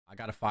I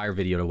got a fire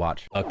video to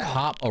watch. A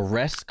cop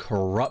arrests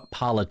corrupt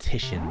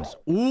politicians.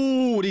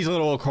 Ooh, these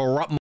little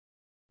corrupt.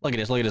 Look at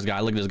this. Look at this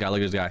guy. Look at this guy. Look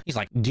at this guy. He's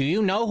like, do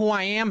you know who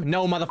I am?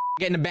 No, motherfucker.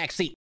 Get in the back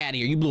seat. Out of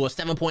here. You blew a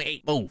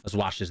 7.8. Move. Let's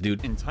watch this,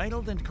 dude.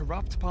 Entitled and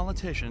corrupt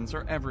politicians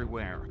are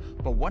everywhere.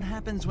 But what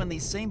happens when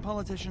these same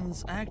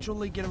politicians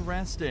actually get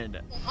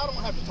arrested? I don't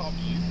have to talk to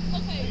you.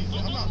 Okay.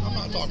 I'm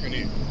not talking to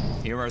you.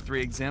 Here are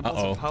 3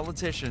 examples of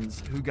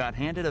politicians who got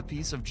handed a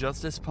piece of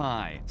justice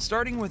pie.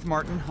 Starting with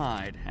Martin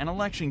Hyde, an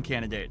election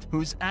candidate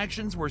whose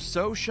actions were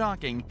so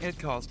shocking it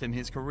cost him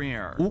his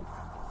career. Ooh.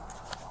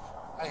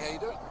 Hey, how you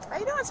doing? How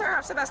you doing, sir?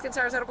 I'm Sebastian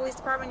Sarasota Police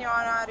Department. You're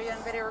on audio and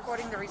video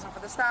recording. The reason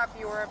for the stop,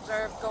 you were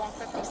observed going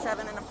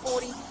 57 and a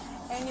 40,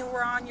 and you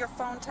were on your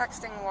phone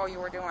texting while you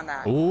were doing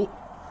that. Ooh.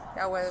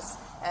 That was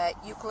at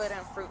Euclid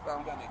and Fruitville.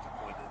 You don't need to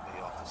point at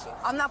the officer.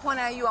 I'm not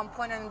pointing at you. I'm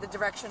pointing in the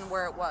direction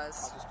where it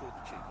was. I just called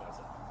the chief. How's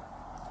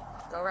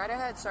that? Go right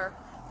ahead, sir.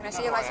 Can I You see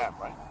know your who I license?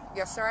 am, right?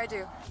 Yes, sir, I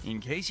do.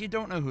 In case you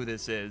don't know who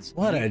this is,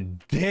 What a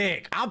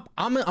dick. I'm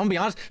gonna be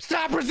honest.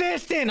 Stop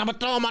resisting. I'm gonna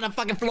throw him on the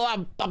fucking floor.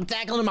 I'm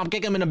tackling him. I'm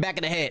kicking him in the back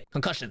of the head.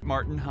 Concussion.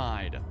 Martin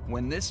Hyde.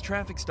 When this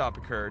traffic stop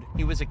occurred,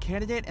 he was a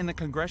candidate in the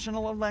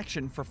congressional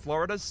election for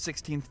Florida's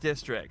 16th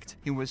district.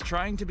 He was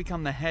trying to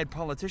become the head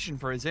politician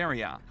for his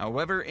area.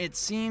 However, it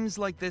seems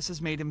like this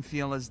has made him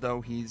feel as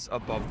though he's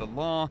above the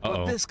law,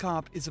 but this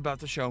cop is about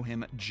to show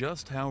him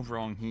just how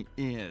wrong he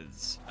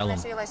is. Can I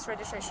see your license,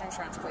 registration,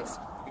 insurance, please?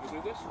 You can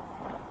do this?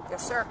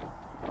 Yes, sir.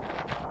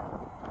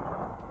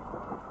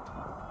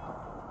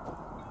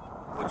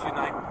 What's your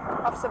name?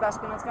 Officer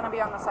Sebastian, it's going to be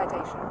on the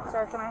citation.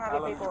 Sir, can I have How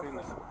your long have you paperwork,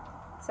 been please?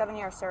 there? 7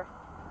 years, sir.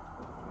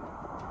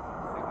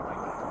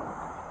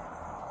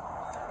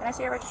 Can I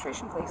see your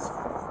registration, please?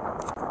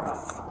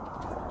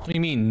 What do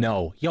you mean,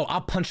 no? Yo,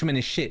 I'll punch him in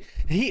his shit.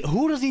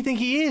 Who does he think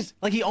he is?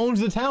 Like he owns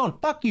the town.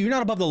 Fuck you. You're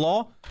not above the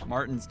law.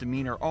 Martin's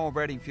demeanor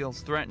already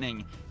feels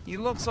threatening. He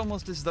looks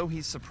almost as though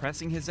he's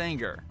suppressing his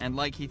anger, and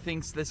like he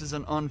thinks this is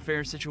an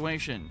unfair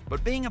situation.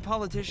 But being a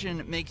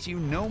politician makes you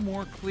no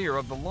more clear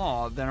of the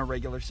law than a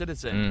regular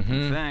citizen.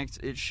 In fact,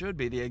 it should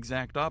be the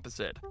exact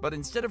opposite. But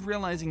instead of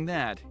realizing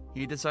that,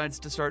 he decides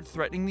to start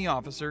threatening the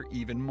officer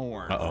even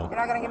more. You're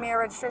not going to give me your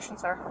registration,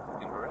 sir.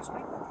 You can arrest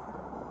me?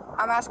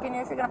 I'm asking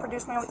you if you're going to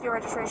produce me with your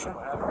registration.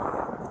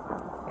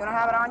 You don't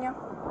have it on you?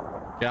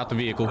 Get out the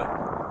vehicle.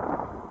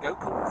 Go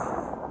call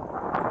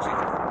the chief.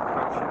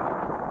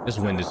 This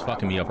wind is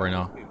fucking me up right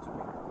now.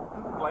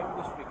 Blame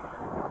this figure.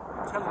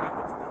 Tell me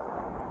what to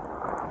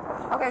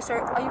do. Okay,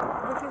 sir. Are you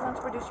refusing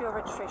to produce your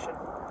registration?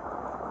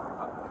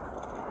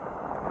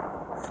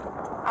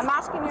 I'm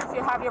asking you if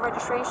you have your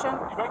registration.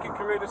 You're making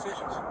career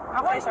decisions. Why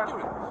Okay, are sir. you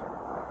doing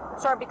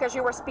this? Sir, because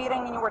you were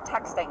speeding and you were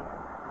texting.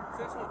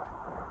 Says what?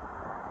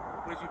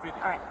 Where's your video?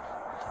 All right.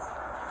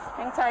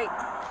 Hang tight.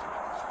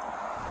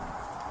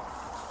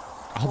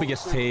 I hope he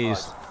gets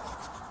tased.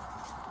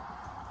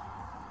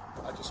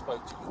 I just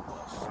spoke to your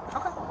boss.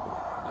 Okay.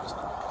 That's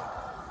not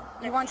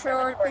okay. You want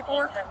your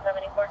paperwork?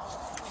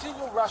 Is it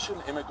your Russian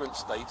immigrant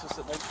status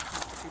that makes you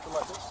treat people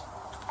like this?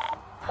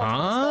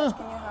 Huh?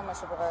 Can you have my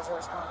supervisor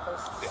respond,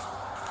 please?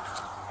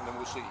 Yeah. And then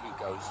we'll see who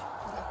goes.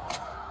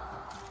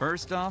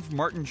 First off,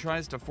 Martin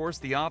tries to force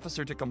the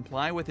officer to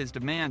comply with his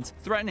demands,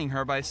 threatening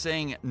her by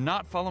saying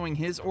not following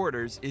his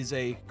orders is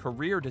a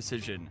career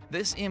decision.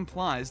 This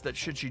implies that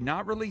should she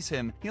not release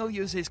him, he'll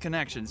use his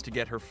connections to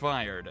get her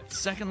fired.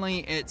 Secondly,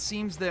 it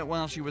seems that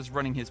while she was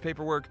running his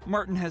paperwork,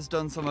 Martin has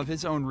done some of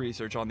his own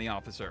research on the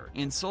officer,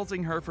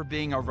 insulting her for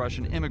being a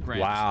Russian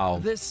immigrant.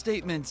 Wow. This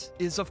statement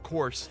is of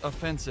course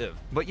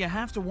offensive, but you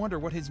have to wonder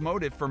what his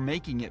motive for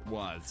making it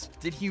was.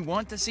 Did he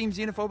want to seem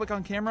xenophobic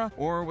on camera,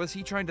 or was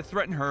he trying to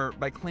threaten her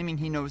by claiming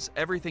he knows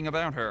everything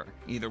about her?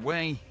 Either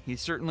way, he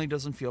certainly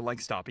doesn't feel like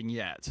stopping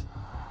yet.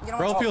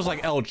 Bro feels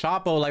like El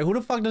Chapo. Like, who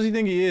the fuck does he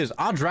think he is?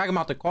 I'll drag him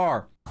out the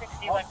car.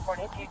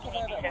 6142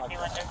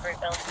 51 Great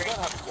Bell Street. You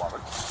don't have to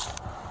worry.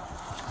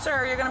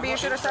 Sir, you're going to be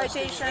issued a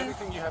citation.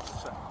 Everything you have to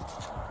say.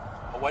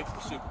 I'll wait for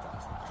the supervisor.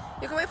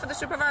 You can wait for the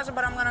supervisor,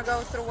 but I'm going to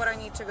go through what I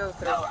need to go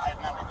through. No,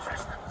 I'm not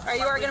interested. Are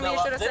you going to be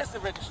issued a There's citation? the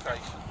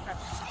registration.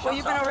 Well,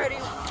 you've been already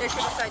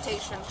issued a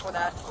citation for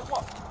that. For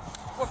what?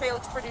 For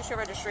failing to produce your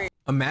registration.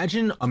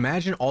 Imagine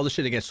all the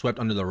shit that gets swept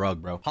under the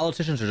rug, bro.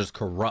 Politicians are just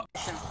corrupt.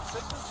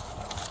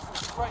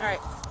 All right.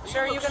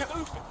 Sir, you're going to...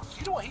 Stupid.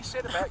 You know what he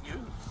said about you?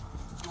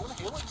 You want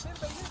to hear what he said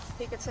about you?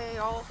 He could say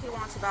all he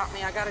wants about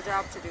me. I got a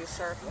job to do,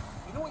 sir.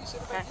 You know what he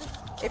said about Okay.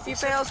 you? If you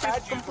fail to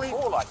Had you complete...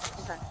 before like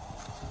this. Okay.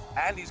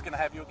 And he's going to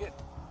have you again.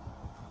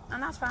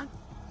 And that's fine.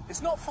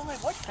 It's not fine.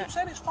 Why do you keep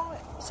saying it's fine?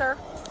 Sir,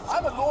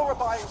 I'm a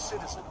law-abiding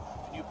citizen,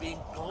 and you're being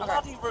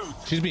bloody rude.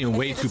 She's being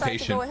way if too you decide to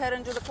patient. go ahead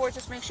and do the course,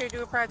 just make sure you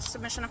do a prior to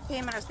submission of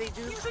payment, as they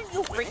do You think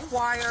you're winning?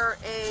 require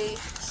a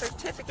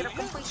certificate of Do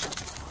you? completion.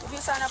 If you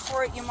sign up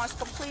for it, you must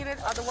complete it.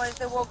 Otherwise,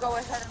 they will go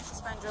ahead and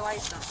suspend your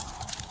license.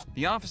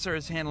 The officer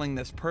is handling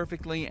this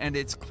perfectly, and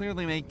it's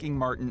clearly making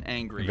Martin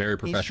angry. Very He's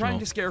trying professional.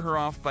 to scare her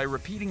off by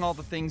repeating all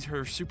the things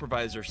her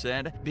supervisor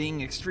said,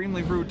 being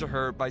extremely rude to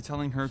her by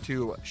telling her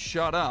to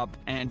shut up,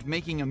 and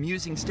making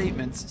amusing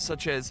statements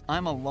such as,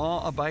 "I'm a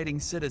law-abiding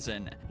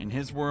citizen." In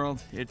his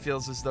world, it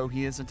feels as though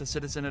he isn't a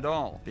citizen at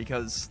all,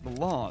 because the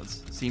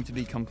laws seem to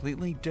be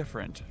completely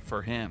different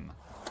for him.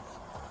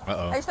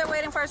 Are you still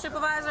waiting for a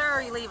supervisor, or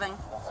are you leaving?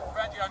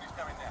 Frangioni's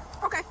coming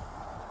now. Okay.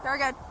 Very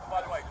good.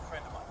 By the way, he's a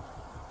friend of mine.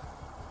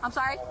 I'm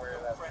sorry?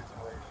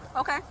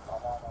 Okay.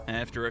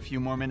 After a few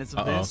more minutes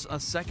of this, a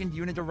second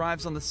unit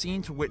arrives on the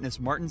scene to witness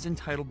Martin's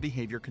entitled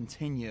behavior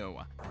continue.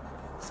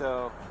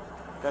 So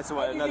that's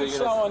what You another give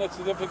unit. someone a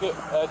certificate,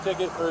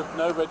 ticket for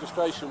no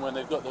registration when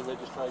they've got their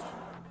registration.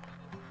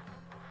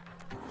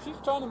 She's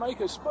trying to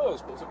make us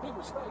Spurs, but it's a big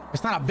mistake.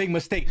 It's not a big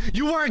mistake.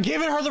 You weren't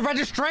giving her the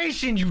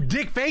registration, you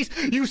dick face.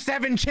 You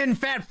 7-chin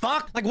fat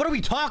fuck. Like, what are we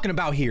talking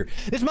about here?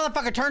 This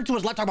motherfucker turned to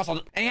his left, talking about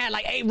something, and he had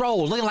like 8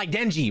 rolls, looking like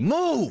Kenji.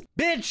 Move,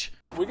 bitch.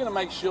 We're going to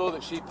make sure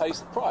that she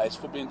pays the price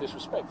for being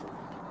disrespectful.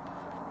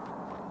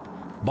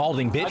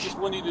 Balding I bitch. just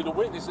wanted you to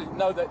witness it.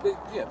 Know that,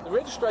 yeah, the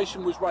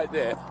registration was right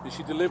there, and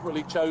she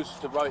deliberately chose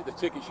to write the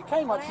ticket. She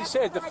came up, she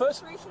said, the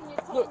first...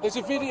 Look, there's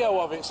a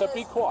video of it, so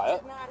be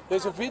quiet.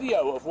 There's a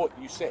video of what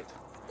you said.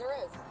 There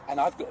is. And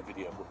I've got a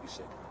video of what you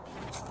said.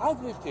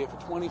 I've lived here for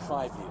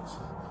 25 years.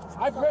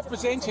 I've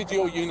represented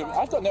your unit.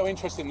 I've got no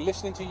interest in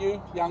listening to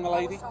you, young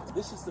lady.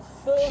 This is the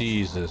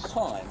first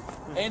time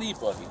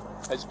anybody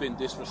has been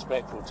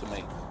disrespectful to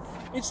me.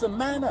 It's the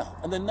manner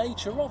and the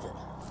nature of it.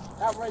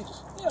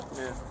 Outrageous.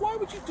 Yeah. Why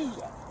would you do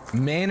that?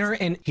 Manner,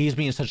 and he's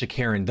being such a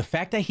Karen. The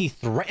fact that he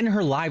threatened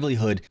her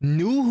livelihood,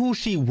 knew who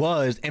she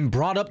was, and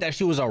brought up that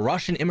she was a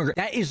Russian immigrant,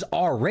 that is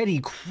already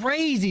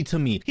crazy to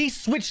me. He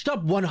switched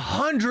up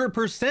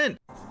 100%.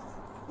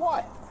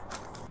 Why?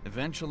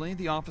 Eventually,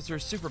 the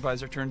officer's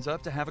supervisor turns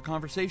up to have a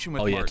conversation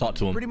with Oh, yeah, Martin. talk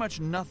to him. Pretty much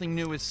nothing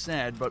new is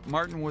said, but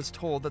Martin was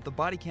told that the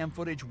body cam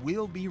footage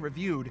will be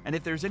reviewed, and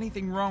if there's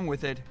anything wrong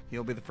with it,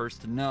 he'll be the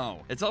first to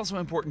know. It's also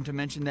important to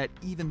mention that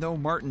even though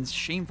Martin's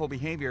shameful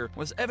behavior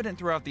was evident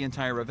throughout the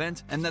entire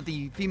event, and that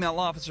the female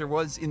officer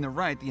was in the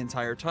right the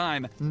entire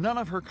time, none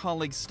of her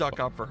colleagues stuck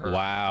up for her.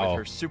 Wow. With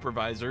her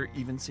supervisor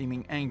even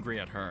seeming angry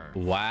at her.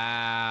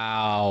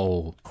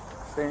 Wow.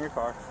 Stay in your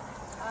car.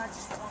 I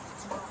just wanted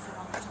to know if you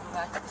wanted to go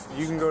back to the station.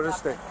 You can go to the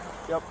station.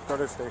 Yep, go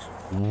to the station.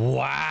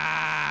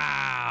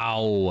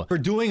 Wow. For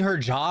doing her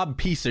job,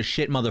 piece of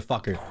shit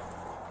motherfucker.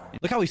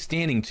 Look how he's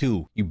standing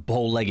too, you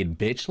bow-legged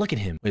bitch. Look at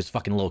him with his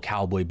fucking little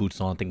cowboy boots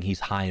on, thinking he's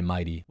high and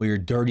mighty. With your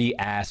dirty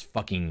ass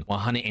fucking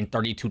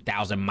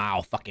 132,000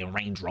 mile fucking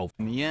Range Rover.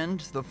 In the end,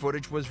 the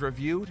footage was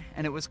reviewed,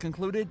 and it was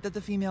concluded that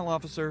the female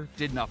officer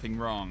did nothing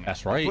wrong.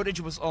 That's right. The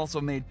footage was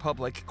also made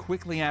public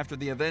quickly after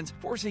the event,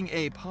 forcing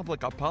a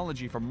public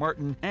apology from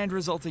Martin and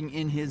resulting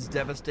in his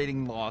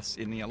devastating loss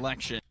in the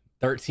election.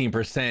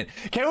 13%.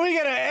 Can we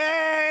get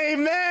an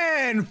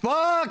amen?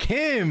 Fuck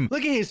him.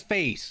 Look at his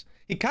face.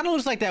 He kind of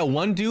looks like that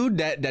one dude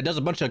that does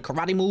a bunch of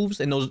karate moves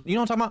and those, you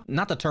know what I'm talking about?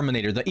 Not the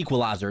Terminator, the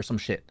Equalizer or some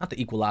shit. Not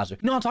the Equalizer.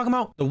 You know what I'm talking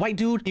about? The white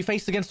dude he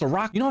faced against the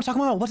Rock. You know what I'm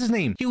talking about? What's his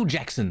name? Hugh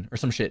Jackson or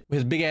some shit. With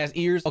his big ass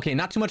ears. Okay,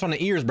 not too much on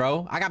the ears,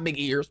 bro. I got big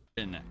ears.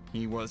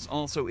 He was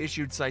also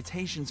issued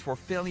citations for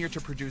failure to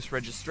produce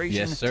registration,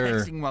 Yes, sir.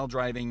 texting while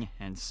driving,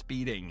 and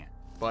speeding.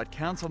 But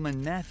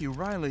Councilman Matthew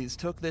Riley's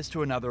took this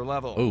to another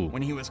level. Ooh.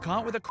 When he was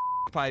caught with a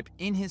pipe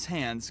in his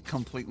hands,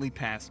 completely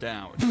passed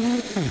out.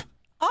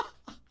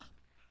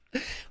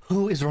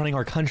 Who is running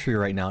our country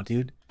right now,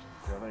 dude? Do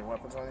you have any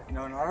weapons on you?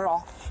 No, not at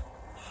all.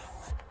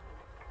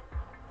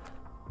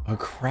 A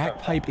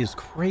crack pipe is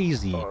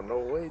crazy. Oh, no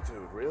way,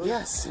 dude. Really?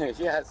 Yes,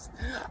 yes.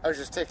 I was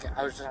just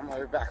on my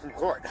way back from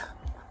court.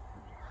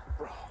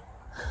 Bro.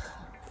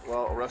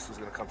 Well, Arrestor's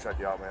gonna come check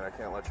you out, man. I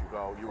can't let you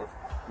go. You were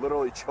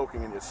literally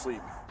choking in your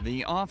sleep.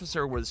 The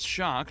officer was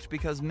shocked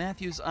because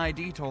Matthew's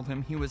ID told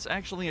him he was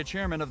actually a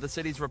chairman of the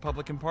city's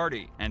Republican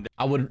Party. And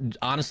I would,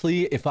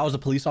 honestly, if I was a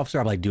police officer,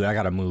 I'd be like, dude, I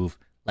gotta move.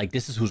 Like,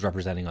 this is who's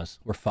representing us.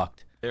 We're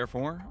fucked.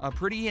 therefore, a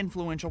pretty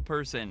influential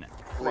person.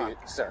 Wait,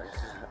 sorry.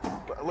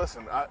 But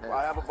listen,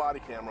 I have a body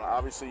camera.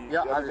 Obviously,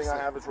 Yeah, everything obviously. I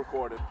have is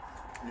recorded.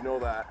 You know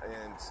that.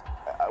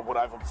 And what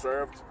I've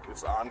observed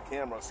is on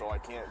camera, so I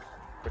can't.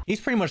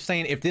 He's pretty much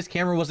saying, if this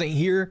camera wasn't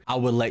here, I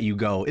would let you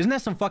go. Isn't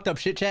that some fucked up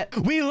shit, chat?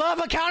 We love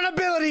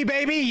accountability,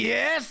 baby.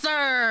 Yes,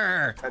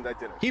 sir. And I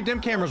didn't. Keep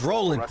them cameras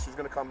rolling. Arrestor's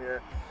gonna come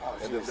here,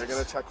 and Jesus. they're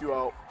gonna check you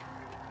out.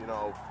 You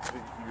know,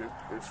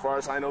 as far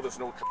as I know, there's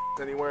no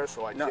anywhere,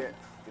 so I can't.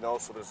 You know,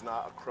 so there's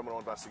not a criminal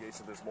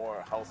investigation. There's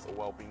more a health or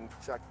well-being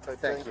check type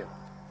thing. Thank you.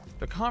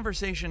 The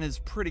conversation is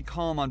pretty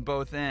calm on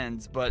both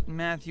ends, but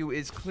Matthew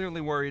is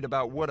clearly worried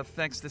about what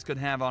effects this could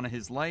have on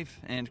his life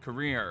and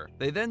career.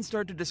 They then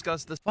start to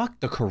discuss the Fuck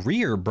the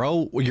career,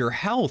 bro. Your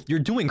health. You're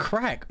doing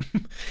crack.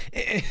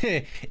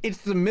 It's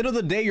the middle of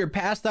the day. You're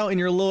passed out in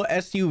your little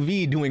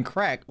SUV doing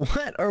crack.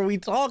 What are we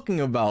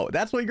talking about?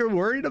 That's what you're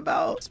worried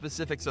about?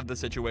 specifics of the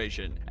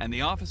situation, and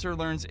the officer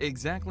learns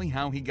exactly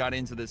how he got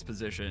into this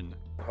position.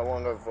 How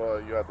long have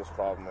you had this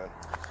problem, man?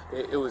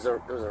 It was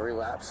a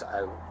relapse.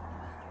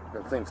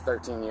 Been clean for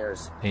 13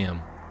 years.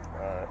 Damn.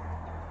 Alright.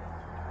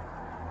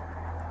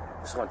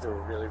 Just went through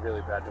a really,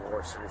 really bad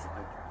divorce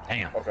recently.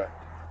 Damn. Okay.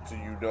 Do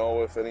you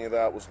know if any of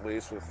that was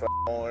laced with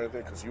fentanyl or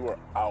anything? Because you were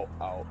out,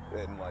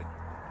 and like,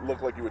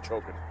 looked like you were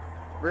choking.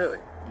 Really?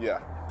 Yeah.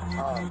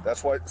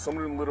 That's why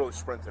someone literally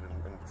sprinted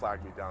and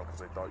flagged me down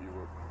because they thought you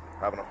were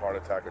having a heart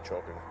attack or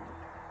choking.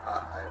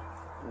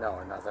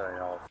 No, not that I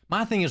know of.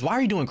 My thing is, why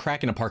are you doing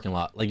crack in a parking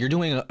lot? Like, you're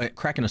doing a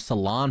crack in a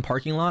salon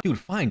parking lot? Dude,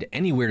 find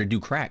anywhere to do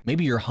crack.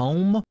 Maybe your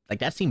home? Like,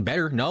 that seemed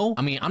better. No?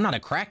 I mean, I'm not a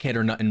crackhead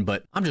or nothing,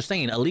 but I'm just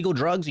saying, illegal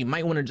drugs, you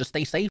might want to just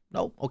stay safe.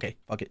 No? Okay,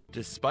 fuck it.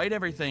 Despite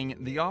everything,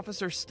 the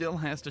officer still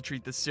has to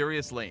treat this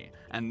seriously,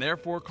 and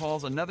therefore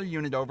calls another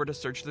unit over to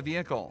search the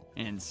vehicle.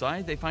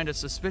 Inside, they find a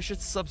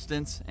suspicious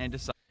substance and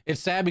decide. It's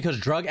sad because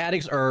drug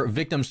addicts are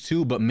victims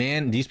too, but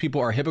man, these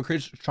people are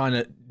hypocrites trying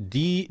to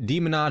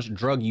demonize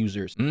drug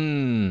users.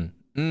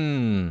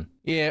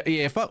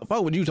 Yeah, fuck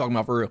what you talking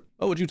about for real.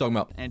 Oh, what you talking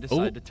about? And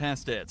decide to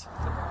test it.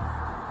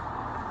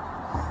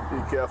 Be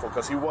careful,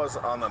 because he was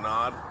on the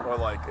nod, or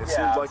like, it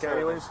seems like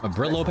anyways. A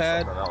Brillo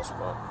pad? Something else,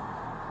 but...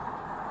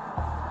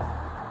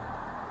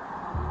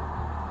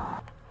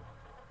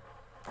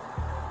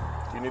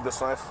 Do you need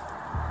this knife?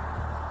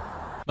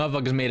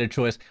 Motherfuckers made a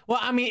choice. Well,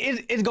 I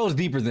mean, it goes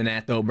deeper than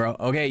that though, bro.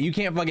 Okay, you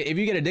can't fucking, if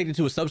you get addicted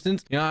to a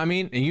substance, you know what I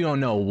mean, and you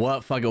don't know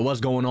what's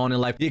going on in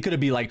life. It could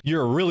be like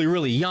you're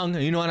really young,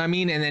 you know what I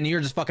mean, and then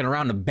you're just fucking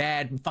around the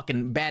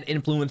bad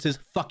influences,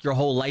 fuck your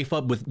whole life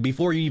up with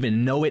before you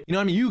even know it. You know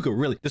what I mean? You could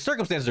really, the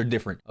circumstances are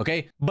different,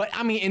 okay? But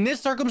I mean, in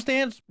this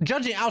circumstance,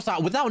 judging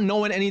outside without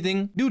knowing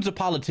anything, dude's a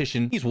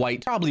politician. He's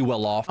white, probably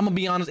well off. I'm gonna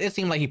be honest. It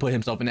seemed like he put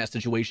himself in that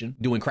situation,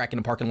 doing crack in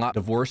a parking lot,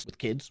 divorced with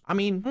kids. I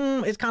mean,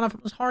 it's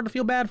hard to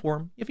feel bad for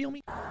him. You feel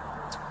me?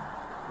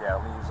 Yeah,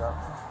 let me use that.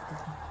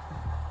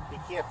 Be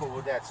careful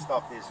with that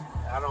stuff.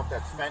 I don't know if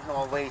that's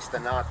fentanyl laced or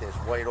not. There's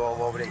white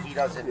all over there. He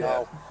doesn't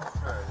know.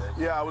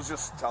 Yeah, I was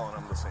just telling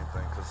him the same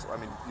thing, because, I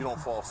mean, you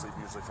don't fall asleep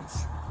usually from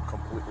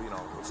completely, you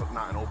know, it's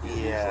not an opiate.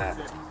 Yeah.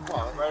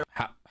 Well,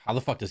 How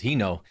the fuck does he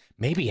know?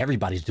 Maybe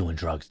everybody's doing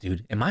drugs,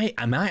 dude. Am I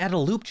out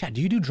of loop, chat?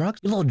 Do you do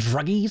drugs? You little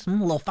druggies?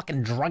 Little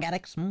fucking drug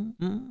addicts? You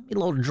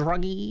little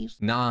druggies?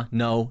 Nah,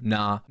 no,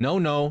 nah. No,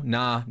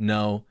 nah,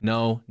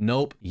 no,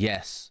 nope.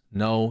 Yes,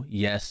 no,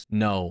 yes,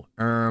 no.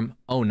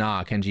 Oh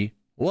nah, Kenji.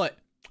 What?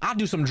 I'll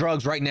do some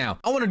drugs right now.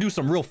 I want to do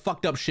some real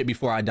fucked up shit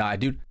before I die,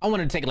 dude. I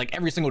want to take like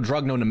every single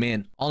drug known to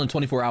man, all in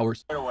 24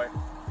 hours. Right away.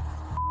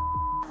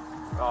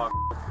 Oh,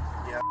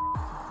 yeah.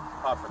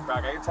 Pop for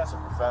crack. I can test it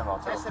for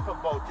fentanyl. Test it for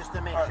both, just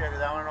to make sure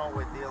that I don't know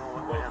what we're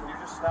dealing with. Can you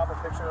just snap a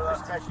picture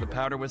of that? The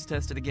powder was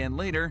tested again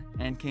later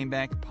and came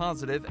back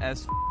positive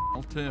as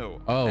fentanyl too.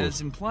 Oh.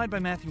 As implied by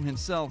Matthew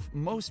himself,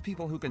 most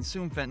people who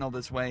consume fentanyl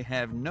this way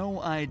have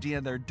no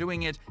idea they're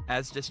doing it,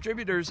 as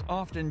distributors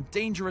often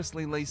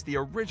dangerously lace the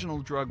original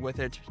drug with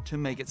it to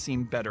make it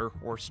seem better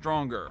or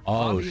stronger.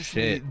 Oh,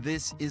 Obviously, shit.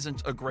 this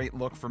isn't a great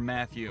look for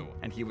Matthew,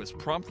 and he was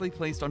promptly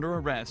placed under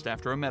arrest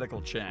after a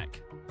medical check.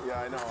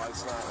 Yeah, I know.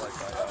 It's not like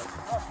I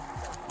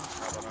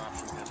have an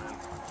option here, man.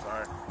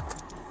 Sorry.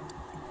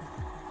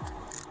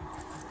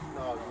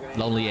 No, you're gonna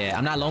Lonely, yeah.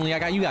 I'm not lonely. I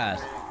got you guys.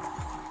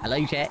 I love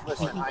you, chat.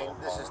 Listen,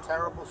 this is a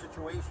terrible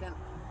situation.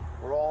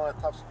 We're all in a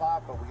tough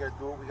spot, but we gotta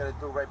do what we gotta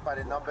do right by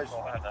the numbers.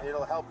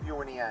 It'll help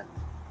you in the end.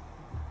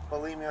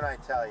 Believe me when I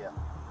tell you.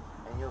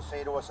 And you'll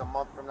say to us a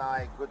month from now,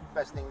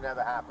 best thing that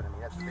ever happened to me.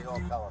 That's what they all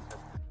tell us.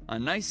 A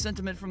nice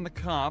sentiment from the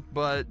cop,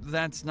 but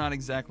that's not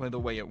exactly the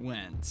way it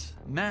went.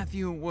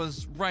 Matthew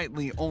was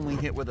rightly only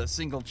hit with a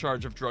single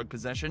charge of drug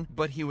possession,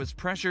 but he was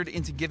pressured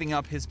into giving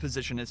up his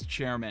position as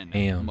chairman.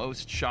 Damn.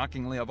 Most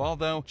shockingly of all,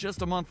 though,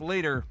 just a month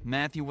later,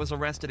 Matthew was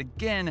arrested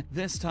again,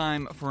 this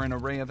time for an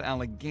array of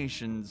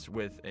allegations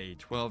with a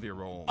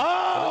 12-year-old.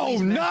 Oh,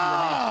 Matthew nah!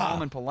 remained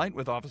calm and polite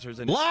with officers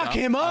in his Lock stop,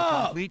 him a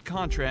up! complete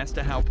contrast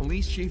to how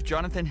Police Chief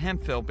Jonathan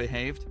Hemphill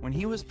behaved when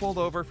he was pulled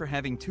over for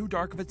having too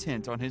dark of a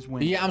tint on his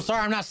window. Yeah, I'm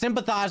sorry. I'm not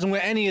sympathizing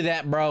with any of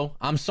that, bro.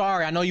 I'm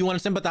sorry. I know you want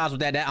to sympathize with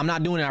that. I'm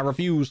not doing it. I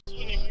refuse. Say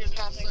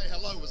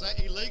hello. Was that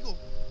illegal?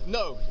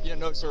 No,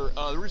 no, sir.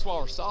 The reason why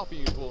we're stopping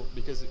you is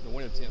because of the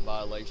window tint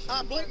violation.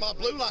 I blinked my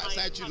blue lights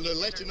at you to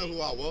let you know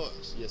who I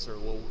was. Yes, sir.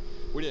 Well,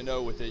 we didn't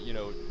know with it.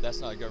 That's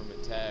not a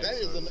government tag.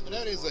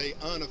 That is a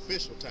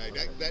unofficial tag.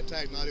 That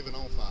tag's not even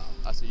on file.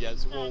 I see.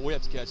 Yes. Well, we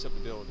have to catch up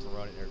the bill to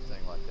run it and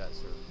everything like that,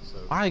 sir. So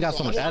I ain't got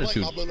so much I won't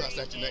attitude. blink my blue lights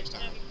at you next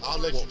time. I'll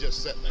let you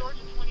just sit there.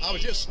 I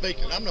was just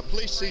speaking. I'm the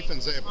police chief in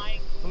Zebra.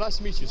 Well, nice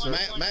to meet you, sir.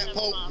 Matt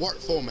Pope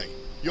worked for me.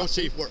 Your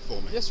chief worked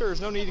for me. Yes, sir. There's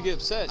no need to get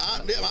upset.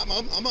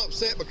 I'm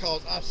upset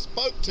because I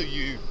spoke to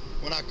you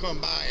when I come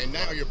by, and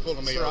now you're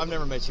pulling me Sir, over. I've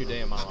never met you a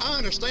day in my life. I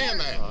understand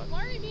that.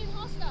 Why are you being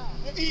hostile?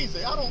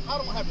 Easy. I don't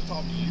have to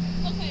talk to you.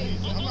 Okay.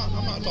 Easy. I'm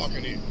not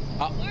talking to you.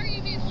 Why are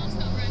you being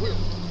hostile right now?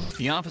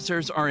 The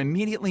officers are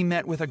immediately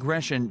met with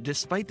aggression,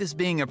 despite this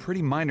being a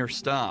pretty minor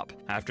stop.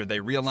 After they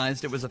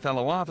realized it was a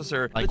fellow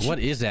officer... Like, what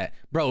is that?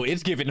 Bro,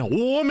 it's giving,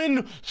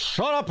 woman,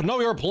 shut up, know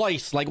your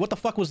place. Like, what the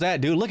fuck was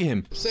that, dude? Look at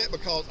him. Upset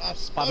because I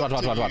spoke to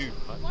you.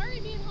 Why are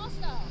you being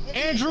hostile?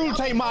 Andrew,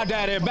 take my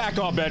daddy back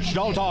up, bitch.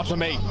 Don't talk to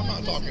me. I'm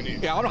not talking to you.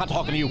 Yeah, I'm not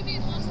talking to you,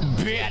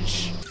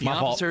 bitch. The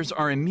officers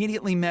are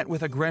immediately met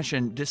with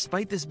aggression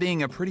despite this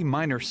being a pretty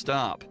minor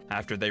stop.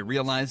 After they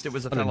realized it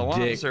was a fellow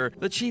officer,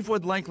 the chief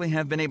would likely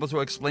have been able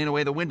to explain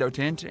away the window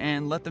tint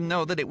and let them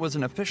know that it was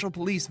an official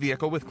police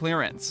vehicle with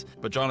clearance.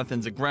 But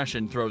Jonathan's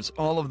aggression throws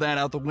all of that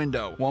out the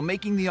window while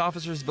making the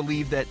officers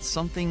believe that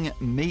something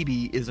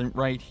maybe isn't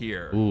right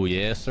here. Ooh,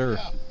 yes, sir.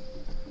 Yeah.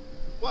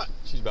 What?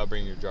 She's about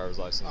bringing your driver's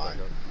license back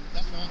up.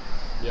 That's fine.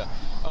 Yeah.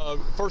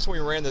 First when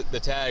we ran the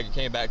tag, it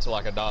came back to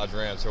like a Dodge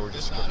Ram, so we're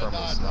just confirming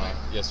it's not.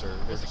 Yes, sir.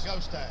 It's a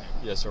ghost tag.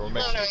 Yes, sir. We're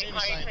making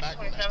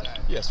sure.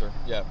 Yes, sir.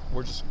 Yeah,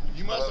 we're just.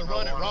 You must have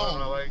run it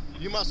wrong.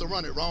 You must have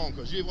run it wrong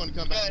because you want to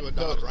come back to a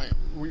Dodge Ram.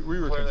 We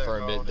were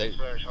confirmed it. They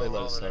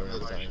let us know and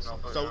everything.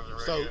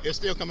 So it's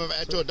still coming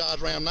back to a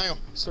Dodge Ram now?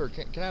 Sir,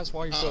 can I ask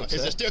why you're so upset?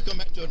 Is it still coming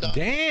back to a Dodge?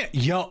 Damn,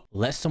 yo,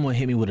 let someone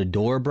hit me with a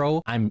door,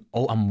 bro. I'm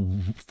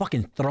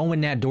fucking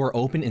throwing that door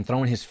open and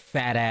throwing his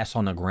fat ass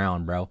on the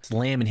ground, bro.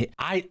 Slamming hit.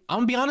 I'm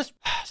gonna be honest.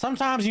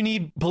 Sometimes you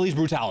need police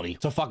brutality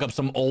to fuck up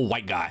some old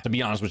white guy. To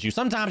be honest with you,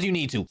 sometimes you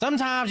need to.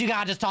 Sometimes you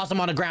gotta just toss him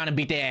on the ground and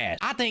beat their ass.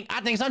 I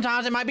think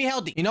sometimes it might be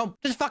healthy. You know,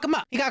 just fuck him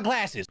up. He got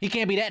glasses. He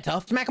can't be that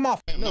tough. Smack him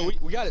off. No,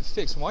 we got it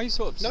fixed. Why are you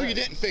so upset? No, you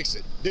didn't fix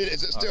it.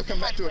 Is it still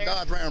coming back to a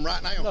Dodge Ram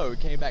right now? No, it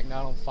came back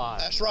 9 on 5.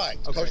 That's right,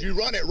 because you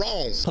run it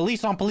wrong.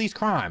 Police on police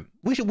crime.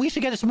 We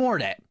should get some more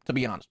of that, to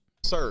be honest.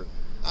 Sir,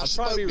 I'm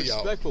trying to be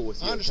respectful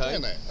with you. I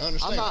understand that. I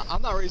understand.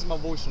 I'm not raising my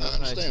voice or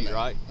nothing at you,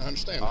 right? I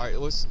understand. All right,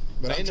 let's.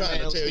 But I'm trying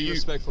to tell you,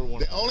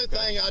 the only okay?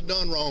 thing I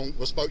done wrong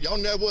was y'all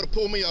never would have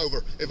pulled me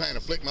over if I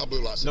hadn't flicked my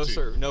blue lights. No,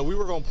 sir. No, we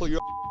were going to pull you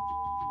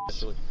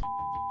actually.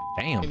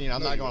 Damn.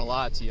 I'm not going to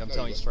lie to you. I'm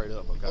telling you straight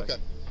up, okay? Okay.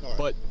 All right.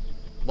 But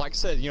like I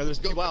said, you know, there's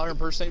people out here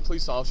impersonating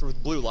police officer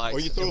with blue lights.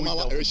 Or you threw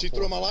she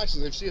threw my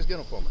license. If she is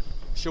getting it for me,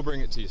 she'll bring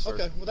it to you, sir.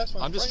 Okay. Well, that's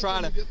fine. I'm just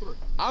trying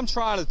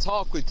to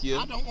talk with you.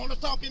 I don't want to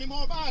talk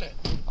anymore about it.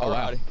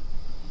 Alrighty.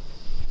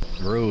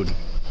 Rude.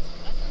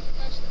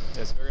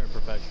 That's very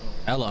unprofessional.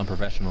 Hella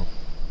unprofessional.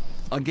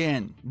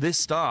 Again, this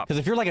stop. Because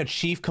if you're like a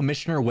chief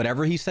commissioner or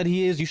whatever he said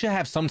he is, you should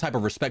have some type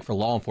of respect for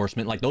law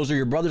enforcement. Like, those are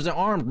your brothers in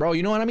arms, bro.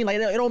 You know what I mean? Like,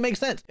 it don't make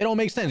sense. It don't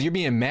make sense. You're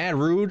being mad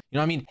rude. You know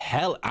what I mean?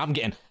 Hell, I'm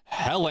getting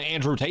hella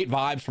Andrew Tate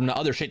vibes from the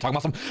other shit talking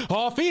about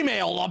some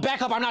female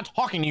back up. I'm not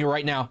talking to you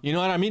right now. You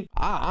know what I mean?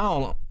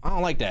 I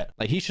don't like that.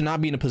 Like, he should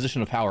not be in a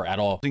position of power at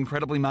all.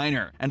 Incredibly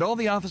minor, and all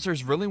the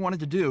officers really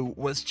wanted to do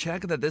was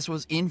check that this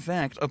was in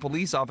fact a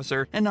police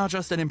officer and not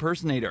just an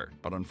impersonator.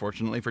 But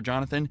unfortunately for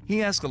Jonathan, he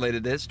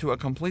escalated this to a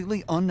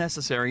completely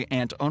unnecessary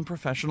and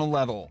unprofessional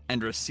level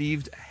and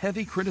received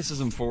heavy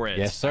criticism for it.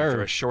 Yes, sir.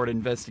 After a short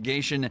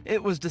investigation,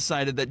 it was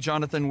decided that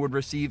Jonathan would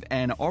receive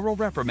an oral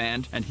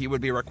reprimand and he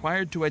would be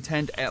required to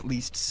attend at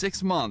least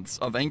 6 months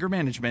of anger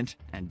management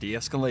and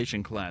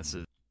de-escalation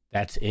classes.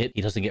 That's it?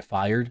 He doesn't get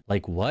fired?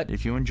 Like, what?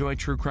 If you enjoy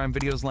true crime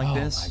videos like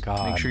this, my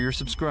God, make sure you're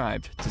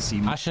subscribed to see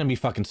more. I shouldn't be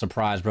fucking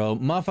surprised, bro.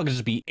 Motherfuckers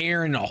just be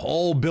airing the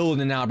whole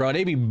building out, bro.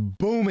 They be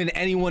booming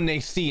anyone they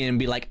see and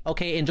be like,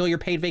 okay, enjoy your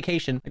paid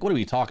vacation. Like, what are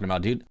we talking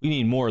about, dude? We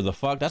need more of the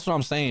fuck. That's what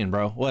I'm saying,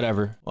 bro.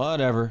 Whatever.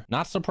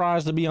 Not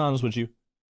surprised, to be honest with you.